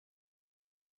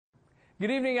Good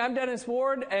evening, I'm Dennis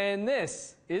Ward, and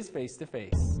this is Face to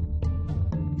Face.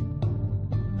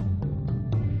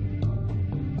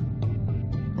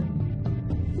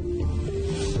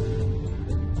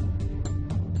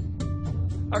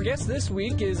 Our guest this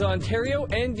week is Ontario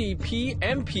NDP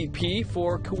MPP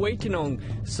for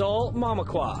Kuwaitanong, Saul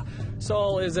Mamakwa.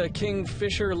 Saul is a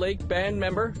Kingfisher Lake band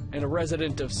member and a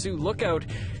resident of Sioux Lookout.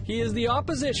 He is the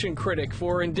opposition critic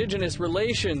for Indigenous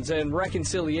Relations and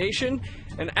Reconciliation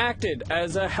and acted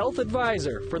as a health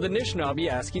advisor for the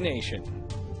Nishnawbe Aski Nation.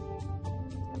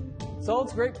 Saul,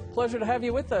 it's a great pleasure to have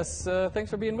you with us. Thanks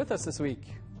for being with us this week.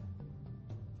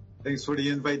 Thanks for the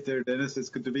invite there, Dennis. It's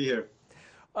good to be here.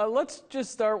 Let's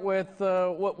just start with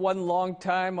what one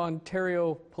longtime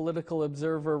Ontario political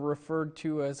observer referred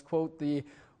to as, quote, the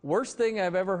worst thing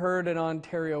I've ever heard an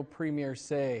Ontario premier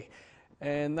say.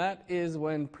 And that is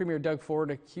when Premier Doug Ford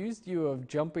accused you of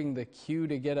jumping the queue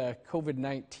to get a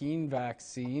COVID-19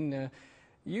 vaccine.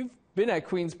 You've been at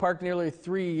Queen's Park nearly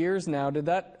 3 years now. Did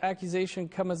that accusation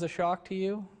come as a shock to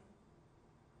you?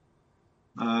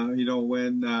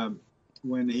 When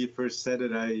he first said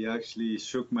it, I actually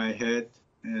shook my head.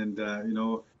 And,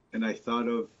 and I thought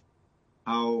of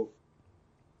how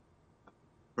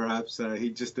perhaps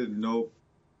he just didn't know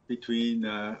between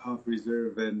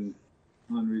off-reserve and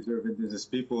on-reserve Indigenous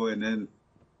people. And then,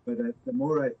 but the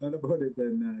more I thought about it,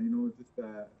 then,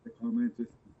 the comment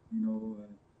just,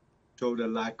 showed a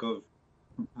lack of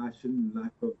compassion,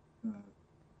 lack of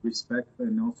respect,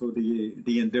 and also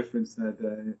the indifference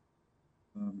that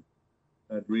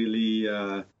really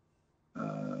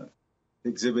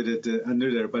exhibited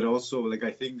under there. But also,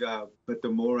 I think, but the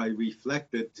more I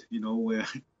reflected,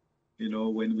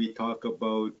 when we talk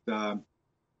about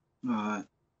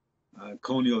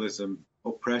colonialism,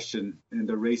 oppression, and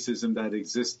the racism that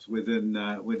exists within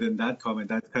that comment,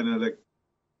 that kind of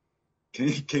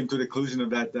came to the conclusion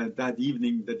of that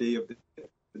evening, the day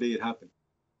it happened.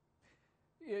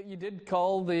 You did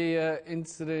call the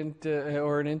incident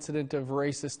or an incident of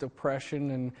racist oppression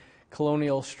and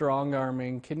colonial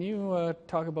strong-arming. Can you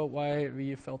talk about why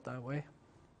you felt that way?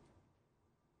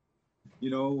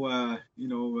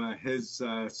 His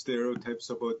stereotypes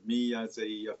about me as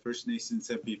a First Nations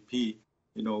MPP,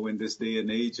 in this day and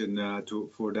age, and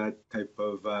for that type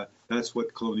of, that's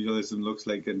what colonialism looks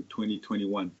like in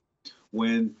 2021.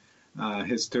 When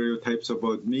his stereotypes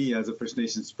about me as a First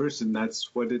Nations person,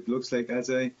 that's what it looks like as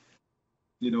racism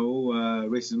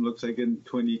looks like in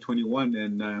 2021.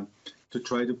 And to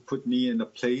try to put me in a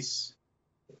place,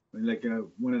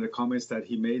 one of the comments that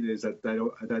he made is that I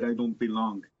don't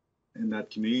belong in that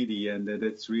community, and that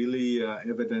it's really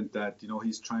evident that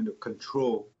he's trying to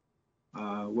control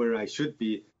where I should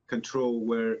be, control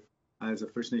where, as a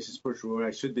First Nations person, where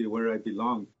I should be, where I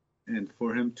belong, and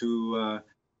for him to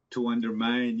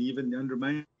undermine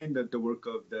the work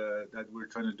of that we're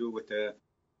trying to do with the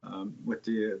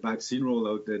vaccine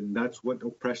rollout. And that's what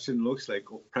oppression looks like.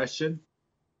 Oppression,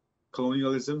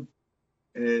 colonialism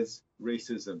is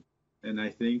racism. And I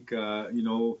think,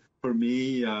 for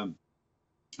me,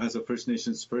 as a First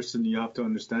Nations person, you have to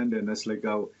understand, and that's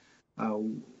how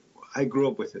I grew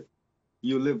up with it.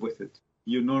 You live with it.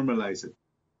 You normalize it.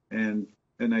 And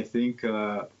I think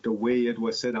the way it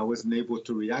was said, I wasn't able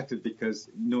to react it because,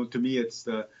 to me, it's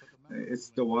the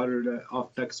water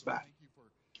off duck's back.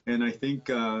 And I think,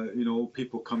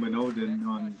 people coming out and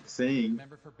on saying,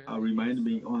 reminded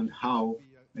me on how,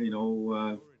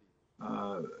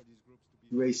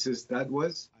 racist that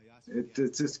was. It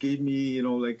just gave me, a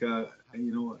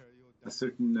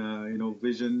certain,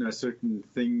 vision, a certain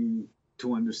thing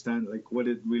to understand, what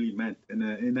it really meant.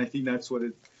 And I think that's what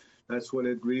it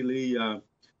really,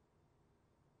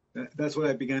 that's what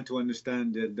I began to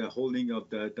understand, the holding of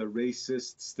the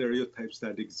racist stereotypes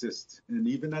that exist. And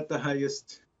even at the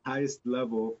highest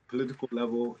level, political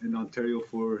level in Ontario,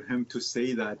 for him to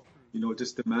say that,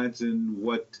 just imagine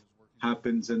what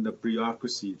happens in the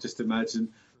bureaucracy. Just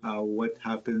imagine what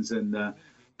happens in the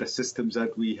systems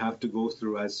that we have to go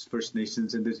through as First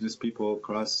Nations, Indigenous people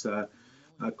across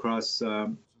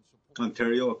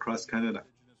Ontario, across Canada.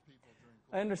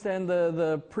 I understand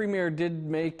the Premier did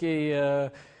make a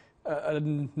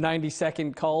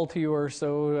 90-second call to you or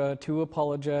so to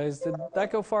apologize. Did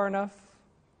that go far enough?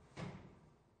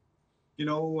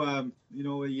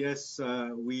 Yes,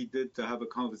 we did have a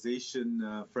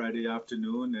conversation Friday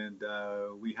afternoon, and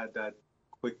we had that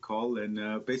quick call.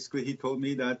 And basically, he told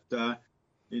me that,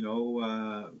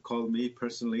 called me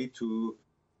personally to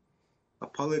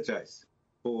apologize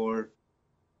for,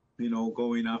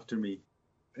 going after me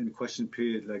in question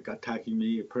period, attacking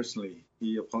me personally.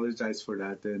 He apologized for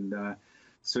that. And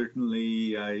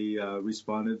certainly I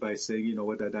responded by saying, you know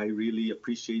what, that I really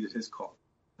appreciated his call.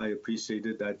 I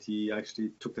appreciated that he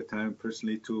actually took the time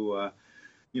personally to,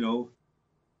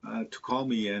 to call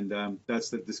me, and that's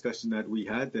the discussion that we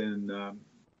had. And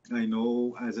I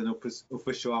know as an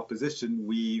official opposition,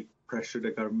 we pressure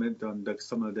the government on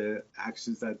some of the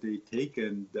actions that they take,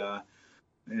 and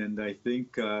I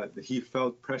think he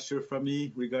felt pressure from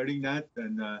me regarding that,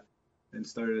 and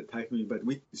started attacking me. But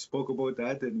we spoke about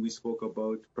that, and we spoke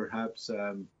about perhaps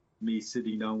me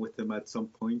sitting down with him at some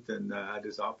point and at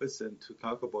his office and to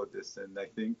talk about this. And I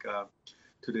think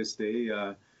to this day,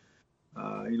 I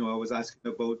was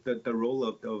asking about the role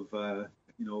of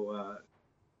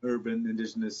urban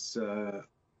Indigenous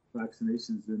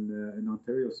vaccinations in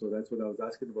Ontario. So that's what I was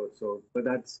asking about. So, but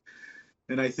that's,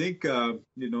 and I think a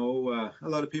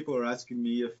lot of people are asking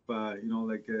me if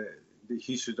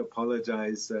he should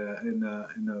apologize in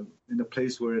a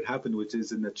place where it happened, which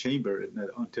is in the chamber, in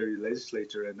the Ontario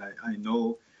legislature. And I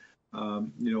know,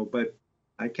 but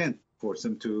I can't force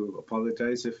him to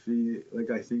apologize if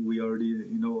I think we already,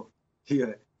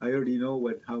 I already know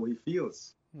how he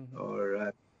feels,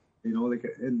 or,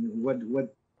 and what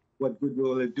good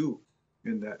will it do?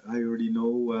 And I already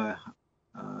know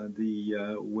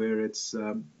where it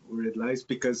lies,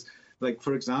 because, like,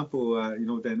 for example,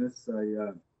 Dennis,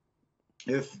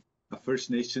 if a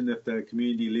First Nation, if the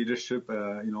community leadership,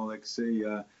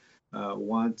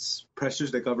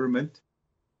 pressures the government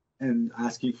and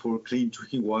asking for clean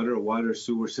drinking water, a water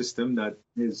sewer system that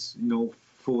is,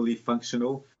 fully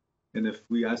functional, and if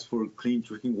we ask for clean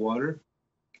drinking water,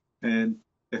 and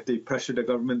if they pressure the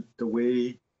government the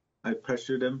way I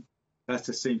pressure them, that's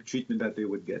the same treatment that they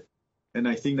would get. And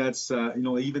I think that's,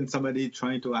 even somebody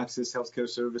trying to access healthcare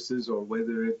services, or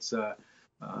whether it's that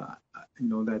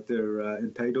they're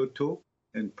entitled to,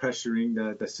 and pressuring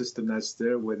the system that's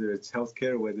there, whether it's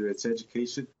healthcare, whether it's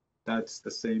education, that's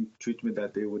the same treatment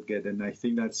that they would get. And I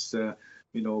think that's,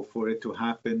 for it to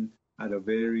happen at a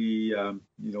very,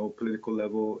 political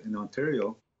level in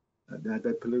Ontario, at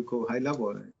that political high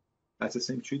level, that's the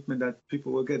same treatment that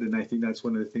people will get. And I think that's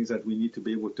one of the things that we need to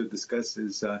be able to discuss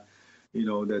is,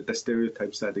 the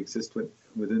stereotypes that exist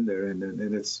within there. And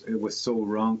it was so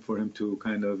wrong for him to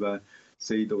kind of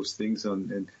say those things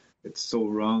and it's so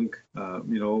wrong.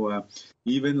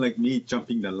 Even like me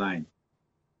jumping the line,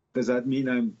 does that mean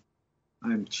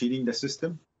I'm cheating the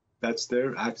system? That's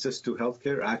there, access to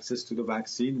healthcare, access to the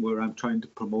vaccine, where I'm trying to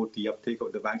promote the uptake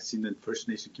of the vaccine in First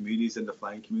Nation communities and the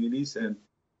flying communities. And,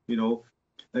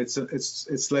 it's like,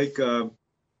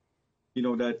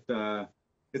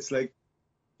 it's like,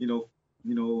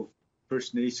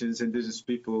 First Nations, Indigenous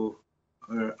people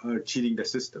are cheating the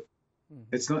system.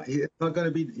 He's not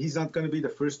going to be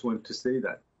the first one to say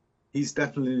that. He's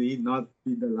definitely not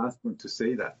be the last one to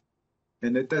say that.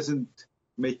 And it doesn't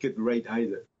make it right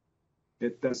either.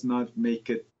 It does not make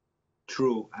it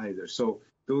true either. So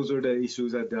those are the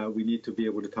issues that we need to be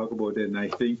able to talk about. And I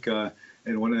think,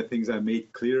 and one of the things I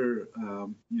made clear,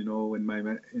 when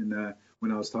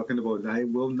I was talking about it, I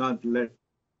will not let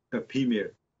the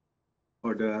premier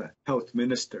or the health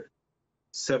minister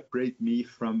separate me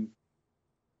from,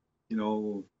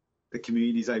 the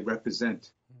communities I represent,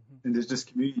 Indigenous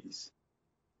communities.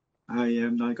 I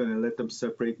am not going to let them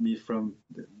separate me from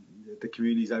the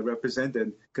communities I represent,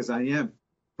 and because I am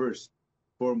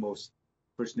foremost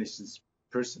First Nations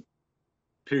person,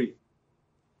 period.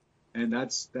 And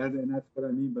that's what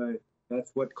I mean by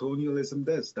that's what colonialism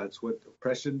does. That's what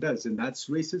oppression does, and that's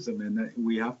racism, and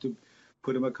we have to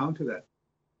put him account to that.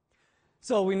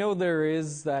 So we know there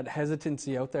is that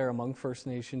hesitancy out there among First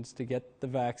Nations to get the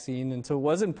vaccine, and so it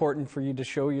was important for you to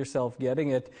show yourself getting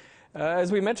it.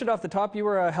 As we mentioned off the top, you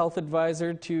were a health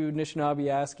advisor to Nishnawbe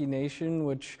Aski Nation,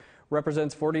 which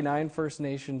represents 49 First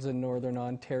Nations in Northern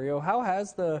Ontario. How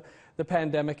has the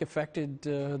pandemic affected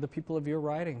the people of your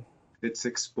riding? It's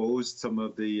exposed some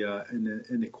of the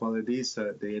inequalities,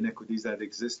 the inequities that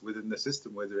exist within the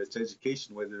system, whether it's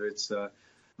education, whether it's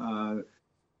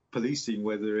policing,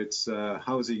 whether it's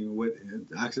housing, with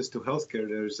access to healthcare.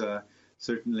 There's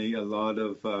certainly a lot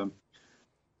of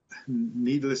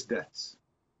needless deaths,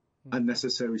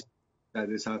 unnecessary that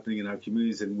is happening in our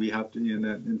communities, and we have to.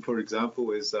 And for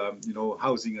example, is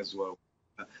housing as well,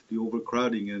 the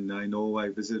overcrowding. And I know I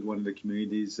visited one of the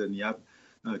communities in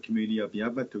community of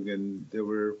Yabmatug, and there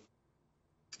were,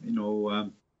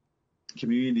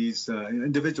 communities,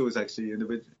 individuals actually,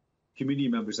 community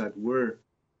members that were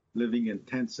living in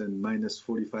tents and minus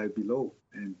 45 below,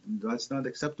 and that's not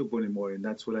acceptable anymore. And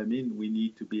that's what I mean. We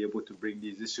need to be able to bring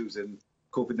these issues, and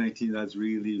COVID-19 has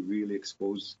really, really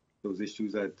exposed those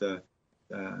issues at the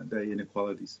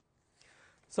inequalities.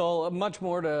 So much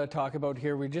more to talk about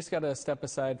here. We just got to step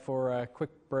aside for a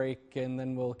quick break, and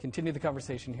then we'll continue the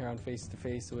conversation here on Face to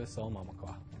Face with Saul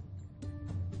Mamakwa.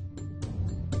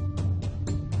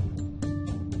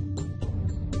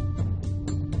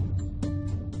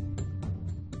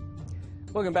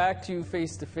 Welcome back to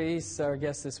Face to Face. Our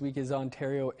guest this week is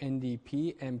Ontario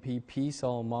NDP MPP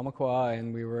Saul Mamakwa,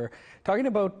 and we were talking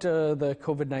about the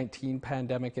COVID-19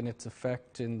 pandemic and its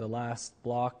effect in the last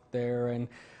block there. And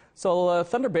so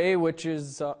Thunder Bay, which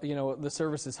is the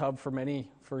services hub for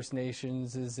many First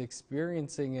Nations, is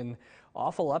experiencing an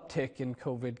awful uptick in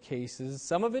COVID cases.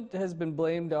 Some of it has been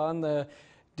blamed on the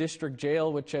district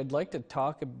jail, which I'd like to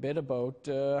talk a bit about.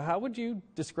 How would you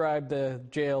describe the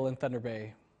jail in Thunder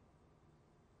Bay?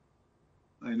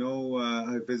 I know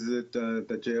I visited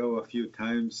the jail a few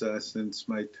times since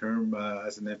my term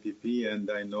as an MPP, and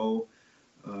I know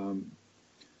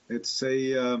it's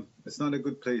not a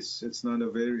good place. It's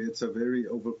a very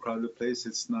overcrowded place.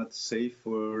 It's not safe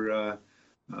for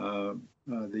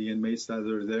the inmates that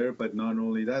are there, but not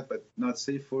only that, but not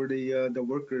safe for the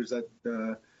workers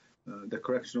the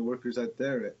correctional workers that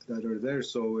are there.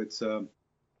 So it's and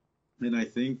I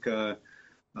think.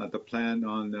 The plan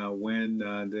on when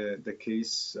the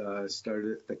case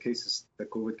started, the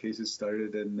COVID cases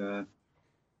started in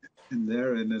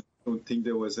there, and I don't think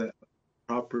there was a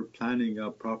proper planning,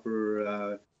 a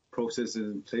proper process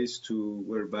in place to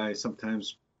whereby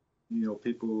sometimes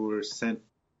people were sent,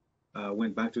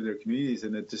 went back to their communities,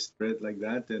 and it just spread like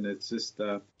that, and it's just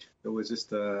there was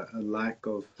just a lack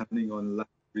of planning on lack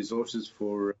of resources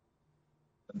for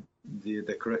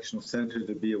the correctional center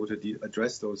to be able to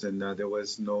address those, and there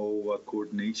was no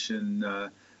coordination,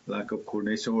 lack of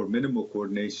coordination or minimal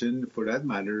coordination for that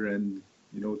matter, and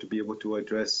to be able to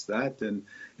address that, and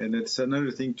it's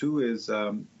another thing too is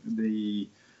the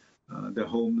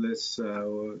homeless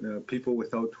people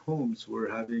without homes were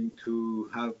having to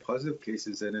have positive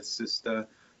cases, and it's just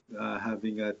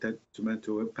having a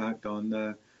detrimental impact on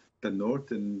the north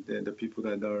and the people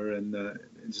that are in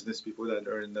Indigenous people that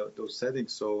are in those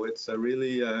settings. So it's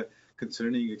really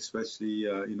concerning, especially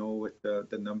with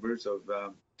the numbers of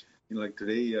like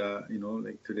today.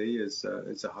 Like today is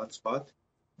a hot spot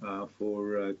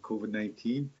for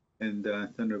COVID-19, and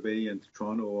Thunder Bay and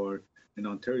Toronto or in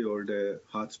Ontario are the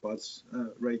hot spots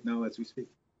right now as we speak.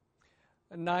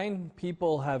 9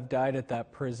 people have died at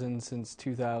that prison since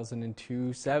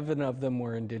 2002. 7 of them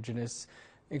were Indigenous,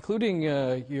 including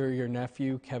your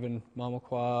nephew, Kevin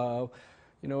Mamakwa.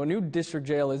 A new district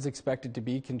jail is expected to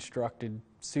be constructed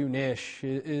soonish.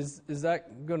 Is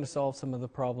that going to solve some of the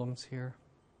problems here?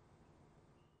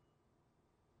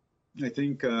 I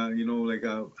think,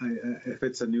 if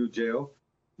it's a new jail,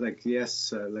 yes,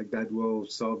 that will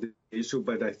solve the issue.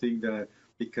 But I think that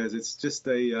because it's just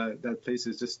that place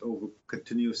is just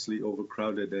continuously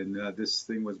overcrowded, and this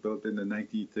thing was built in the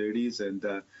 1930s, and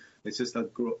it's just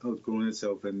outgrown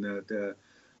itself. And the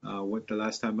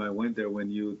last time I went there, when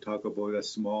you talk about a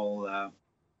small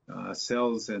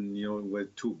cells and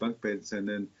with 2 bunk beds, and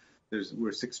then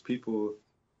were 6 people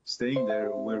staying there,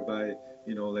 whereby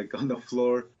on the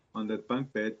floor on that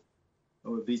bunk bed,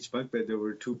 or each bunk bed, there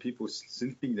were 2 people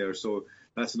sleeping there. So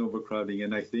that's an overcrowding.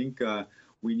 And I think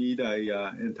we need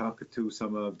and talk to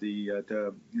some of the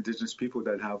Indigenous people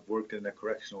that have worked in the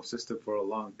correctional system for a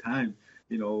long time.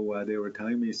 They were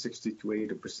telling me 60 to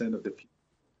 80% of the people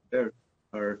there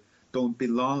don't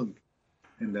belong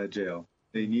in that jail.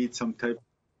 They need some type,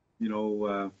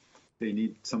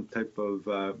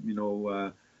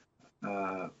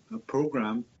 a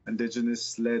program,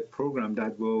 Indigenous-led program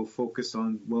that will focus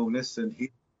on wellness and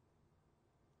healing.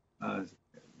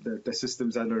 The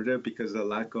systems that are there, because of the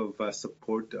lack of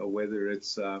support, whether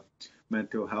it's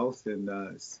mental health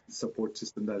and support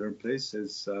system that are in place,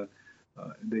 is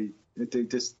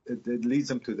it leads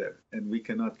them to there, and we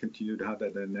cannot continue to have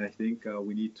that. And I think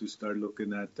we need to start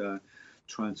looking at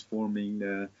transforming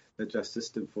the justice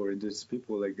system for Indigenous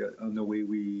people, on the way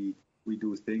we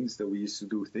do things, that we used to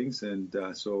do things, and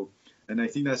I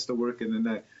think that's the work. And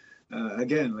then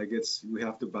again, we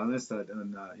have to balance that,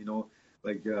 and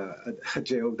a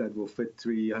jail that will fit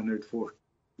 300,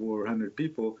 400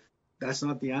 people, that's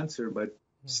not the answer, but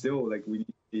still, we need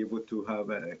to be able to have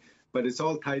but it's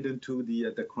all tied into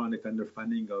the chronic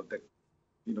underfunding of the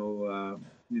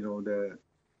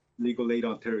Legal Aid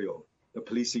Ontario, the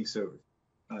policing service,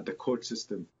 the court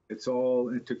system. It's all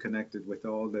interconnected with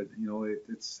all that.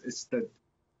 It's the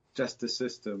justice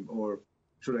system, or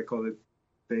should I call it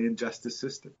the injustice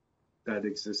system, that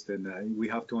exists, and we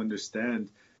have to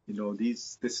understand.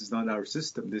 This is not our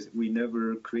system. We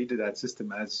never created that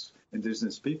system as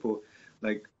Indigenous people.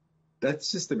 that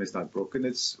system is not broken.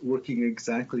 It's working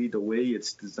exactly the way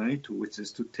it's designed to, which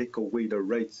is to take away the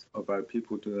rights of our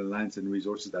people to the lands and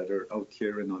resources that are out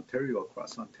here in Ontario,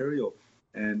 across Ontario.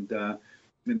 And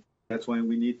that's why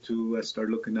we need to start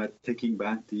looking at taking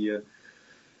back the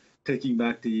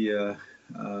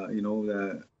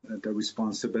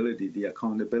responsibility, the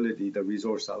accountability, the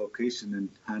resource allocation, and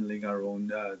handling our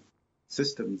own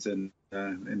systems. And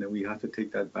then we have to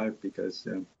take that back because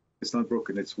it's not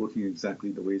broken. It's working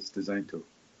exactly the way it's designed to.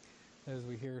 As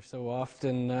we hear so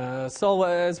often. Saul,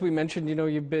 as we mentioned,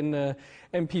 you've been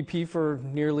MPP for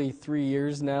nearly 3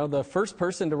 years now. The first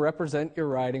person to represent your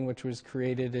riding, which was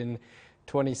created in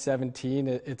 2017.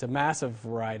 It's a massive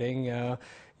riding.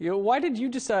 Why did you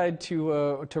decide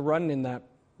to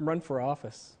run for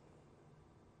office?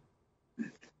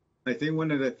 I think one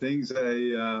of the things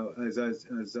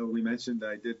as we mentioned,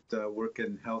 I did work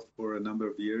in health for a number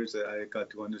of years. I got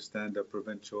to understand the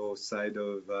provincial side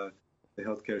of the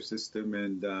healthcare system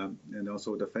and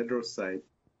also the federal side.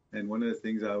 And one of the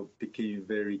things that became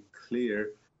very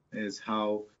clear is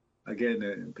how,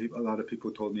 again, a lot of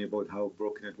people told me about how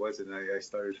broken it was, and I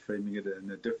started framing it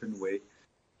in a different way,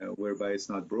 whereby it's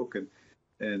not broken.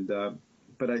 And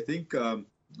but I think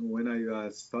when I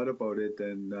thought about it,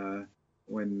 and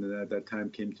when that time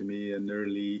came to me in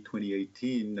early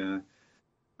 2018,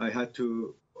 I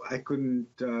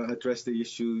couldn't address the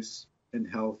issues in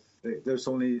health. There's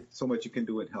only so much you can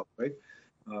do in health, right?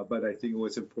 But I think it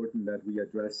was important that we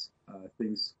address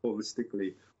things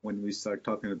holistically when we start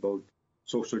talking about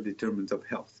social determinants of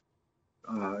health.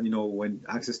 When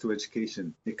access to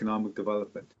education, economic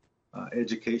development,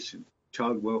 education,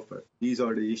 child welfare, these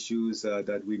are the issues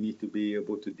that we need to be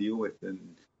able to deal with.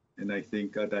 And I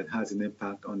think that has an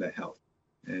impact on the health.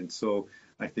 And so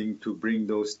I think to bring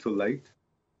those to light,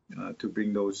 to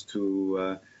bring those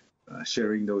to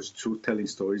sharing those truth-telling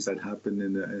stories that happen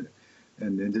in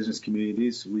Indigenous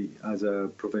communities, we, as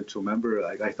a provincial member,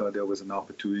 I thought there was an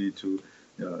opportunity to,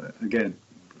 again,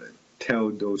 tell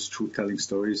those truth-telling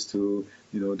stories to,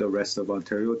 the rest of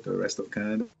Ontario, the rest of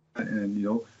Canada, and,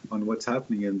 on what's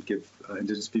happening, and give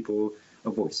Indigenous people a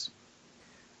voice.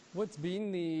 What's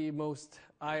been the most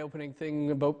eye-opening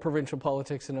thing about provincial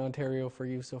politics in Ontario for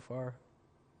you so far?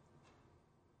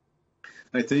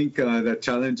 I think the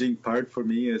challenging part for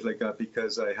me is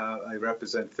because I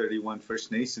represent 31 First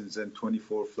Nations and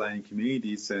 24 flying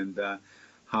communities, and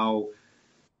how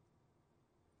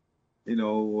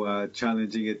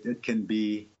challenging it can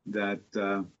be that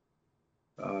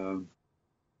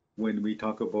when we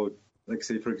talk about,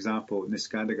 say for example,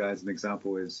 Nishnawbe as an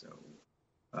example is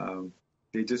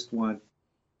they just want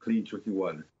clean drinking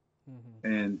water,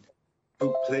 and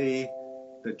to play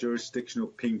the jurisdictional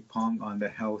ping pong on the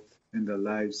health and the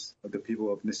lives of the people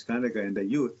of Nishnawbe and the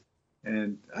youth.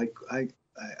 And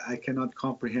I cannot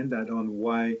comprehend that on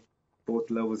why both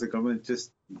levels of government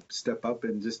just step up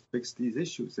and just fix these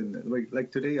issues. And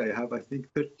like today, I have, I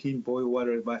think, 13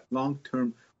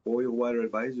 long-term boil water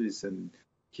advisories in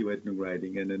Kiewit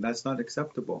riding, and that's not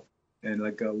acceptable. And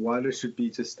water should be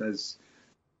just as,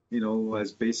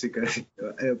 as basic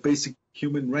a basic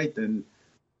human right, and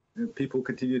people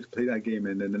continue to play that game.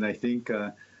 And then I think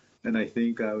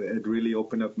it really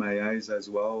opened up my eyes as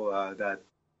well that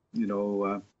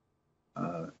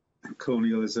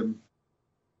colonialism,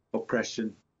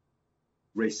 oppression,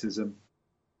 racism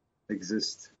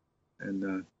exist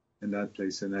in that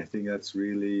place, and I think that's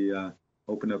really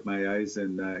opened up my eyes.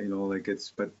 And I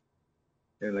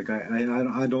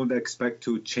don't expect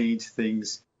to change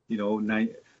things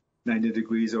 90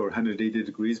 degrees or 180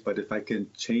 degrees, but if I can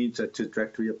change the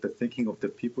trajectory of the thinking of the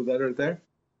people that are there,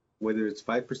 whether it's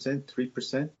 5%,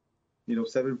 3%,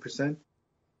 7%,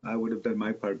 I would have done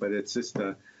my part. But it's just,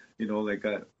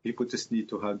 people just need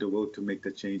to have the will to make the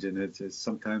change. And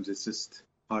sometimes it's just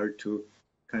hard to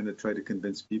kind of try to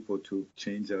convince people to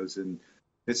change those. And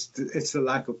it's the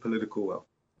lack of political will,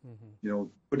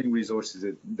 putting resources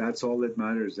in. That's all that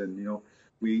matters. And,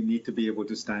 we need to be able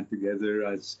to stand together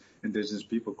as Indigenous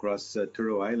people across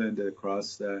Turtle Island,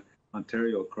 across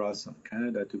Ontario, across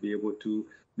Canada, to be able to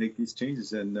make these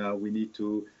changes. And we need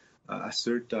to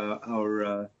assert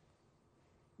our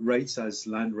rights as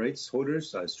land rights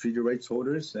holders, as treaty rights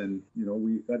holders, and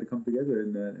we've got to come together.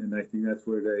 And I think that's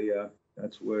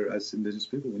where as Indigenous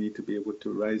people we need to be able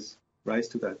to rise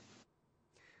to that.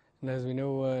 And as we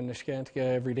know, Nishnawbe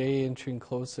every day inching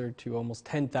closer to almost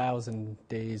 10,000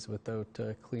 days without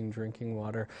clean drinking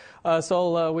water.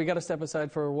 So we got to step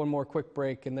aside for one more quick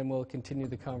break, and then we'll continue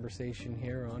the conversation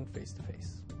here on Face to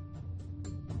Face.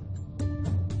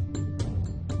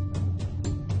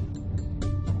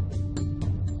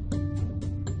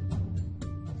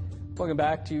 Welcome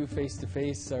back to Face to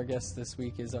Face. Our guest this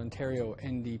week is Ontario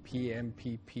NDP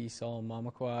MPP Saul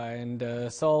Mamakwa.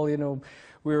 And Saul, you know,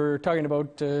 we were talking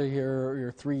about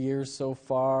your 3 years so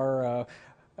far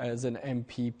as an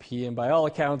MPP, and by all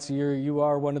accounts, you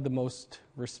are one of the most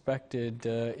respected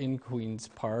in Queen's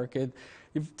Park.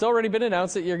 It's already been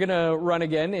announced that you're going to run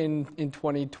again in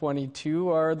 2022.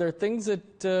 Are there things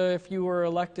that, if you were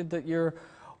elected, that you're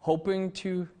hoping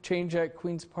to change at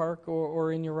Queen's Park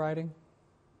or in your riding?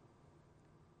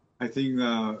 I think,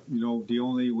 you know, the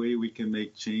only way we can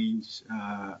make change,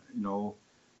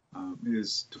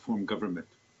 is to form government.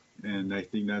 And I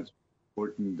think that's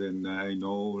important. And I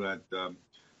know that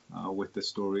with the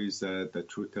stories, the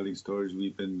truth-telling stories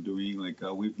we've been doing, like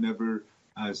we've never,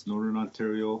 as Northern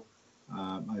Ontario,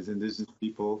 as Indigenous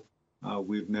people,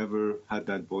 we've never had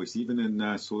that voice. Even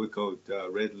in Sioux Lookout,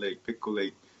 Red Lake, Pickle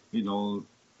Lake, you know,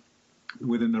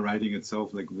 within the riding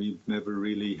itself, like we've never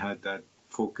really had that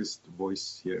focused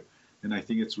voice here. And I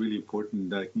think it's really important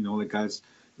that, you know, like as,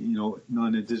 you know,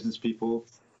 non-Indigenous people,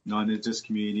 non-Indigenous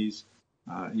communities,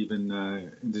 even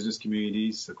Indigenous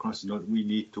communities across the North, we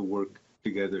need to work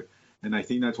together. And I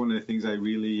think that's one of the things I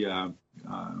really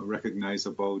recognize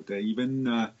about even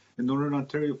in Northern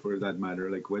Ontario, for that matter,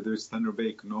 like whether it's Thunder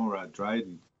Bay, Kenora,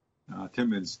 Dryden,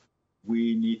 Timmins,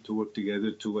 we need to work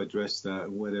together to address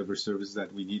whatever services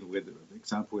that we need. Whether, for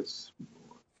example, it's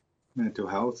mental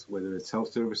health, whether it's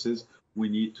health services, we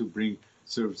need to bring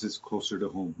services closer to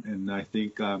home. And I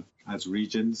think as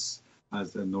regions,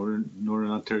 as the Northern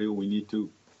Ontario, we need to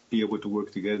be able to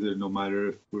work together, no matter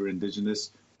if we're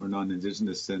Indigenous or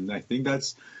non-Indigenous. And I think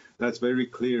that's very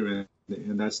clear,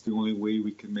 and that's the only way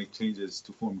we can make changes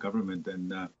to form government.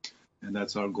 And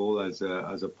that's our goal as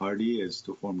a party, is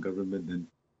to form government in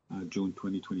June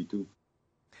 2022.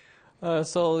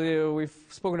 So we've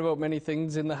spoken about many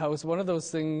things in the House. One of those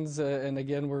things, and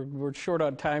again, we're short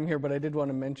on time here, but I did want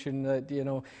to mention that, you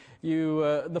know,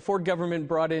 the Ford government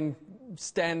brought in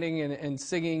standing and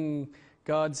singing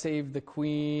 "God Save the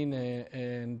Queen"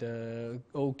 and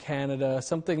 "Oh Canada,"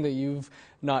 something that you've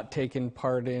not taken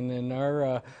part in. In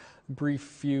our brief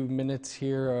few minutes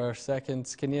here, or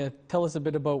seconds, can you tell us a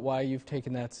bit about why you've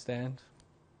taken that stand?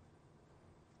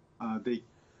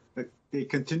 They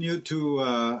continued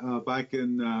to back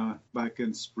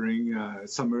in spring,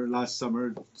 last summer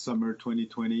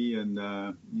 2020, and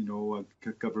you know,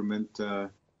 government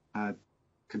had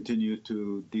continued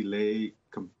to delay,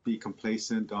 be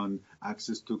complacent on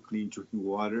access to clean drinking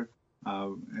water,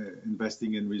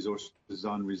 investing in resources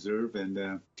on reserve, and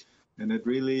it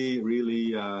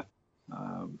really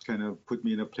kind of put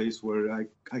me in a place where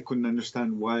I couldn't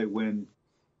understand why, when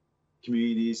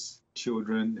communities,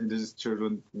 children, Indigenous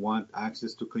children want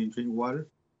access to clean drinking water,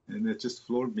 and it just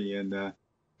floored me. And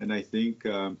I think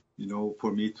you know,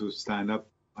 for me to stand up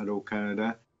at O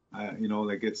Canada, you know,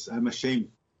 like I'm ashamed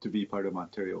to be part of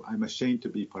Ontario. I'm ashamed to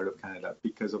be part of Canada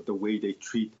because of the way they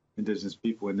treat Indigenous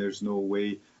people, and there's no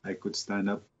way I could stand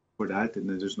up for that, and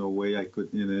there's no way I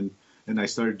could. And I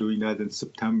started doing that in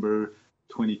September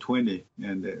 2020,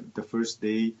 and the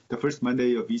first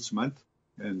Monday of each month,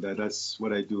 and that's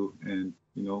what I do. And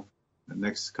you know,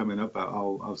 next coming up,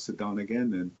 I'll sit down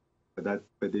again. But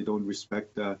they don't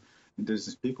respect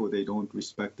Indigenous people. They don't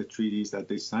respect the treaties that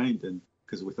they signed, and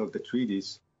because without the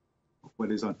treaties,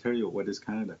 what is Ontario? What is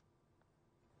Canada?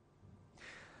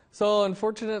 So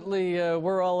unfortunately,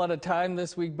 we're all out of time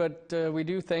this week, but we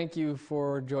do thank you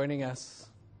for joining us.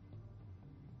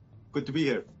 Good to be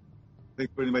here.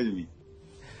 Thanks for inviting me.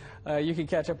 You can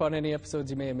catch up on any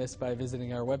episodes you may have missed by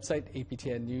visiting our website,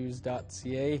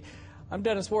 aptnnews.ca. I'm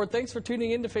Dennis Ward. Thanks for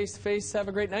tuning in to Face to Face. Have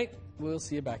a great night. We'll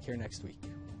see you back here next week.